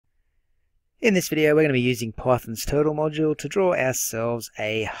In this video, we're going to be using Python's turtle module to draw ourselves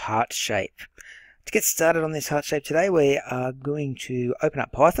a heart shape. To get started on this heart shape today, we are going to open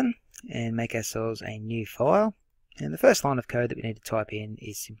up Python and make ourselves a new file. And the first line of code that we need to type in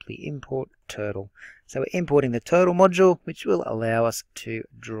is simply import turtle. So we're importing the turtle module, which will allow us to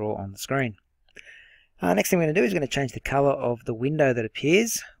draw on the screen. Next thing we're going to do is we're going to change the color of the window that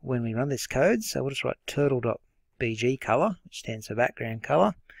appears when we run this code. So we'll just write turtle.bg color, which stands for background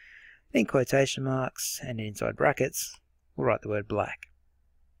color. In quotation marks and inside brackets, we'll write the word black.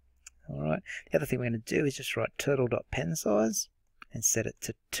 Alright, the other thing we're going to do is just write turtle.pen size and set it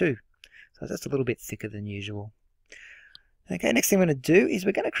to 2. So it's just a little bit thicker than usual. Okay, next thing we're going to do is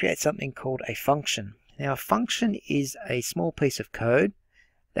we're going to create something called a function. Now a function is a small piece of code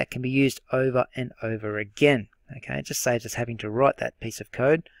that can be used over and over again. Okay, it just saves us having to write that piece of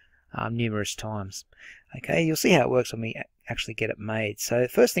code numerous times. Okay, you'll see how it works when we actually get it made. So the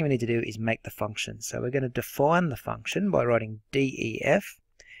first thing we need to do is make the function. So we're going to define the function by writing def,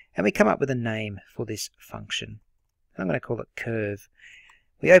 and we come up with a name for this function. I'm going to call it curve.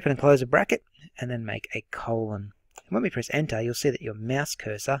 We open and close a bracket and then make a colon. And when we press enter, you'll see that your mouse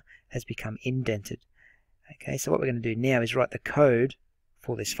cursor has become indented. Okay, so what we're going to do now is write the code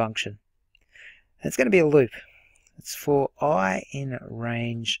for this function. And it's going to be a loop. It's for I in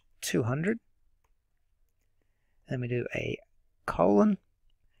range 200. Then we do a colon.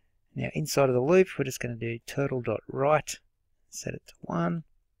 Now inside of the loop, we're just going to do turtle.right, set it to 1,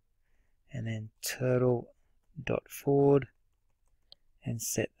 and then turtle.forward, and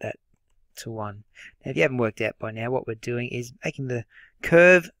set that to 1. Now if you haven't worked out by now, what we're doing is making the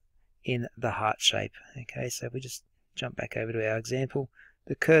curve in the heart shape. Okay, so if we just jump back over to our example,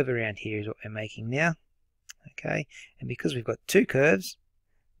 the curve around here is what we're making now. Okay, and because we've got two curves,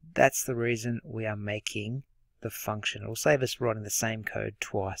 that's the reason we are making the function. It will save us writing the same code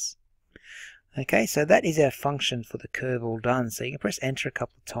twice. Okay, so that is our function for the curve all done. So you can press enter a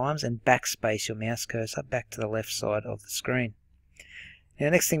couple of times and backspace your mouse cursor back to the left side of the screen. Now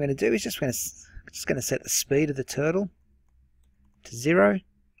the next thing we're going to do is just going to set the speed of the turtle to 0.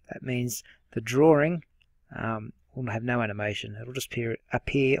 That means the drawing will have no animation. It'll just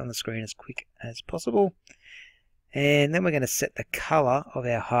appear on the screen as quick as possible. And then we're going to set the color of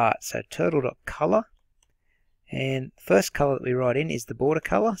our heart. So turtle.color. And the first color that we write in is the border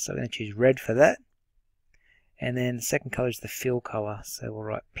color, so we're going to choose red for that. And then the second color is the fill color, so we'll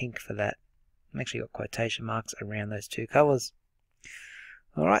write pink for that. I've actually got quotation marks around those two colors.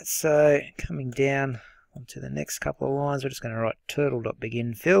 Alright, so coming down onto the next couple of lines, we're just going to write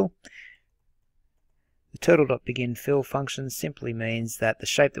turtle.beginFill. The turtle.beginFill function simply means that the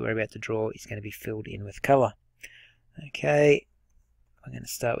shape that we're about to draw is going to be filled in with color. Okay, I'm going to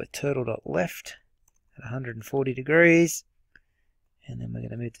start with turtle.left. At 140 degrees, and then we're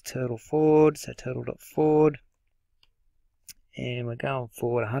going to move the turtle forward, so turtle.forward, and we're going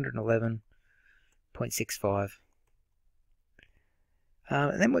forward 111.65.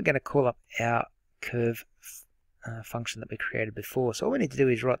 And then we're going to call up our curve function that we created before. So all we need to do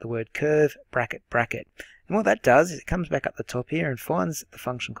is write the word curve bracket bracket, and what that does is it comes back up the top here and finds the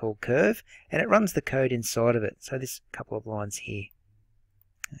function called curve, and it runs the code inside of it. So this couple of lines here.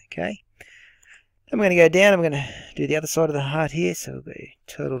 Okay. Then we're going to go down and we're going to do the other side of the heart here. So we'll go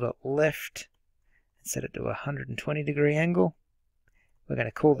turtle.left and set it to a 120 degree angle. We're going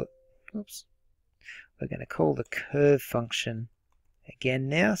to call the curve function again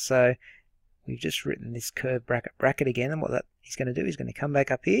now. So we've just written this curve bracket bracket again, and what that is going to do is going to come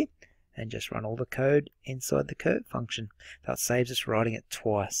back up here and just run all the code inside the curve function. That saves us writing it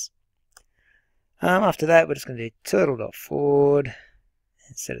twice. After that, we're just going to do turtle.forward.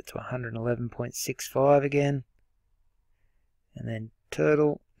 Set it to 111.65 again, and then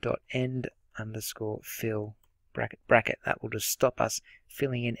turtle.end_fill bracket bracket. That will just stop us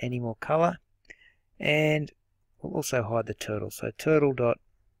filling in any more color, and we'll also hide the turtle. So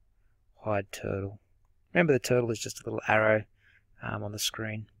turtle.hideTurtle. Remember, the turtle is just a little arrow on the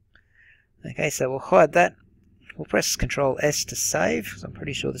screen. Okay, so we'll hide that. We'll press Ctrl S to save. So I'm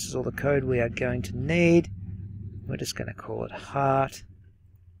pretty sure this is all the code we are going to need. We're just going to call it heart,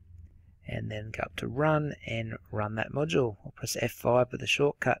 and then go up to run and run that module. I'll press F5 with a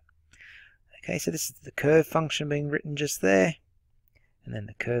shortcut. Okay, so this is the curve function being written just there, and then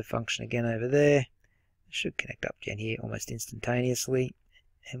the curve function again over there. It should connect up down here almost instantaneously,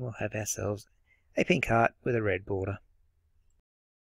 and we'll have ourselves a pink heart with a red border.